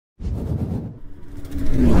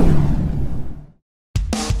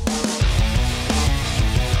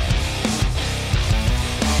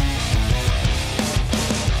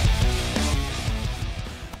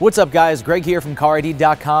What's up guys, Greg here from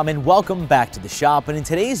Carid.com and welcome back to the shop. And in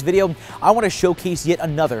today's video, I want to showcase yet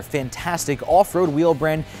another fantastic off-road wheel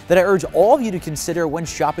brand that I urge all of you to consider when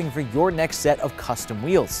shopping for your next set of custom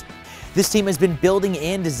wheels. This team has been building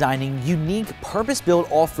and designing unique,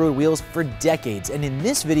 purpose-built off-road wheels for decades, and in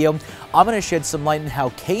this video, I'm going to shed some light on how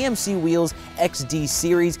KMC Wheels XD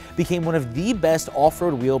series became one of the best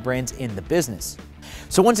off-road wheel brands in the business.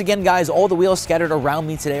 So once again guys, all the wheels scattered around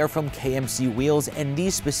me today are from KMC Wheels, and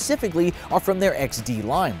these specifically are from their XD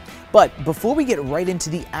line. But before we get right into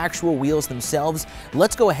the actual wheels themselves,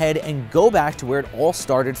 let's go ahead and go back to where it all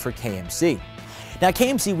started for KMC. Now,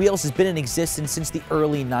 KMC Wheels has been in existence since the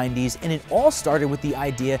early 90s, and it all started with the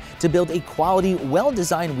idea to build a quality,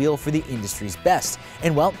 well-designed wheel for the industry's best.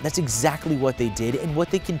 And well, that's exactly what they did and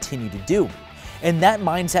what they continue to do. And that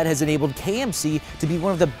mindset has enabled KMC to be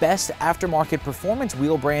one of the best aftermarket performance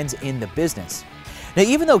wheel brands in the business. Now,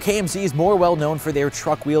 even though KMC is more well known for their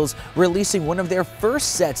truck wheels, releasing one of their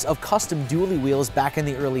first sets of custom dually wheels back in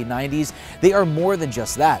the early 90s, they are more than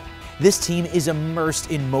just that. This team is immersed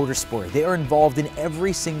in motorsport. They are involved in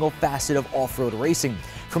every single facet of off-road racing.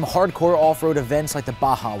 From hardcore off-road events like the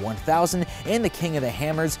Baja 1000 and the King of the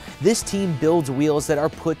Hammers, this team builds wheels that are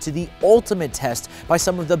put to the ultimate test by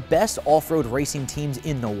some of the best off-road racing teams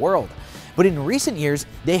in the world. But in recent years,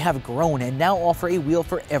 they have grown and now offer a wheel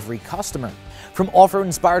for every customer. From off-road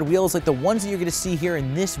inspired wheels like the ones that you're going to see here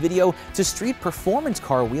in this video, to street performance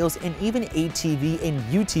car wheels, and even ATV and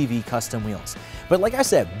UTV custom wheels. But like I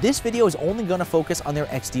said, this video is only going to focus on their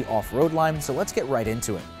XD off-road line, so let's get right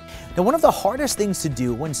into it. Now, one of the hardest things to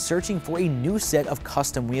do when searching for a new set of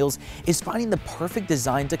custom wheels is finding the perfect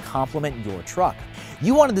design to complement your truck.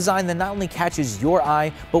 You want a design that not only catches your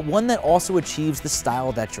eye, but one that also achieves the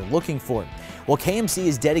style that you're looking for. Well, KMC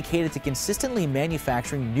is dedicated to consistently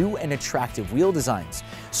manufacturing new and attractive wheel designs.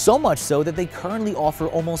 So much so that they currently offer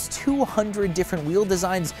almost 200 different wheel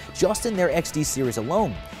designs just in their XD series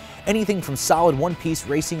alone. Anything from solid one-piece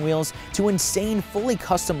racing wheels to insane fully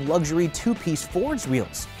custom luxury two-piece forged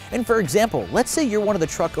wheels. And for example, let's say you're one of the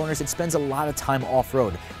truck owners that spends a lot of time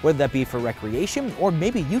off-road, whether that be for recreation or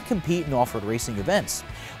maybe you compete in off-road racing events.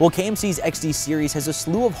 Well, KMC's XD series has a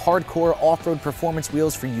slew of hardcore off-road performance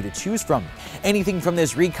wheels for you to choose from. Anything from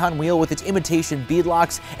this Recon wheel with its imitation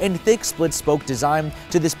beadlocks and thick split spoke design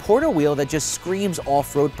to this Porter wheel that just screams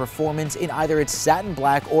off-road performance in either its satin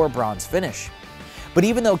black or bronze finish. But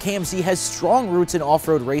even though KMC has strong roots in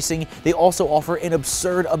off-road racing, they also offer an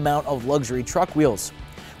absurd amount of luxury truck wheels.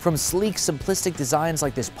 From sleek, simplistic designs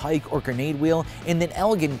like this Pike or Grenade wheel in an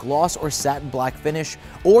elegant gloss or satin black finish,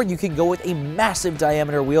 or you can go with a massive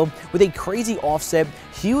diameter wheel with a crazy offset,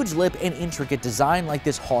 huge lip, and intricate design like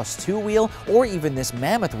this Hoss 2 wheel or even this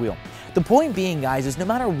Mammoth wheel. The point being, guys, is no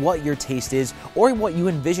matter what your taste is or what you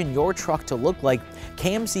envision your truck to look like,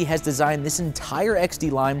 KMC has designed this entire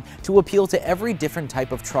XD line to appeal to every different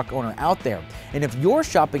type of truck owner out there. And if you're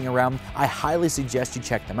shopping around, I highly suggest you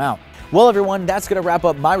check them out. Well everyone, that's going to wrap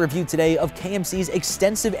up my review today of KMC's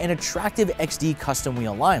extensive and attractive XD custom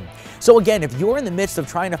wheel line. So again, if you're in the midst of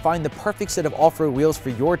trying to find the perfect set of off-road wheels for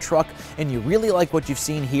your truck and you really like what you've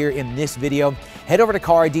seen here in this video, head over to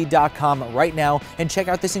Carid.com right now and check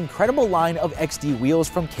out this incredible line of XD wheels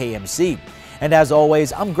from KMC. And as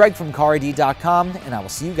always, I'm Greg from Carid.com, and I will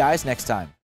see you guys next time.